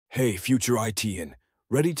Hey, future ITian,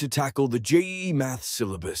 ready to tackle the JEE Maths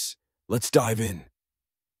syllabus? Let's dive in.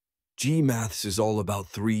 JEE Maths is all about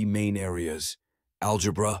three main areas: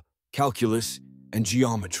 algebra, calculus, and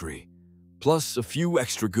geometry, plus a few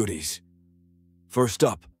extra goodies. First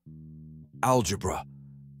up, algebra.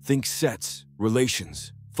 Think sets,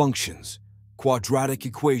 relations, functions, quadratic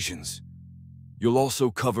equations. You'll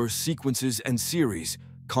also cover sequences and series,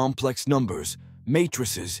 complex numbers,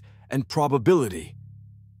 matrices, and probability.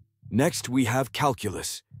 Next, we have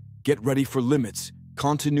calculus. Get ready for limits,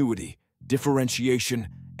 continuity, differentiation,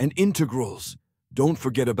 and integrals. Don't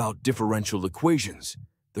forget about differential equations.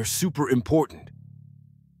 They're super important.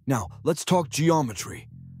 Now, let's talk geometry.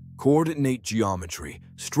 Coordinate geometry,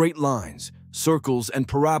 straight lines, circles, and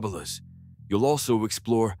parabolas. You'll also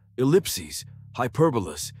explore ellipses,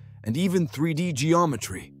 hyperbolas, and even 3D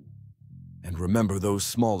geometry. And remember those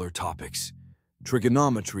smaller topics.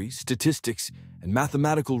 Trigonometry, statistics, and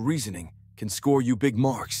mathematical reasoning can score you big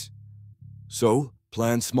marks. So,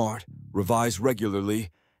 plan smart, revise regularly,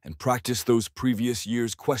 and practice those previous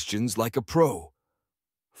year's questions like a pro.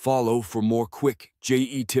 Follow for more quick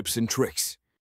JEE tips and tricks.